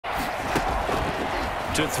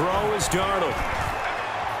To throw is Darnold.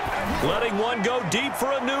 Letting one go deep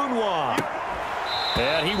for a noon one.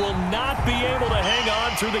 And he will not be able to hang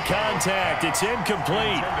on through the contact. It's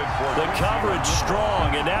incomplete. The coverage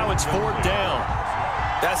strong, and now it's 4th down.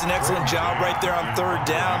 That's an excellent job right there on 3rd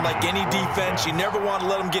down. Like any defense, you never want to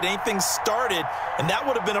let them get anything started, and that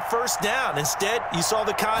would have been a 1st down. Instead, you saw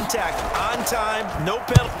the contact on time, no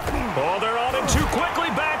penalty. Oh, they're on him too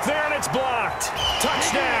quickly back there, and it's blocked.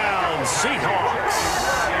 Touchdown, Seahawks.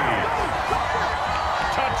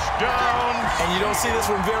 Touchdown. And you don't see this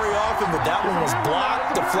one very often, but that one was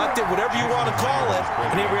blocked, deflected, whatever you want to call it,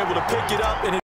 and they were able to pick it up. And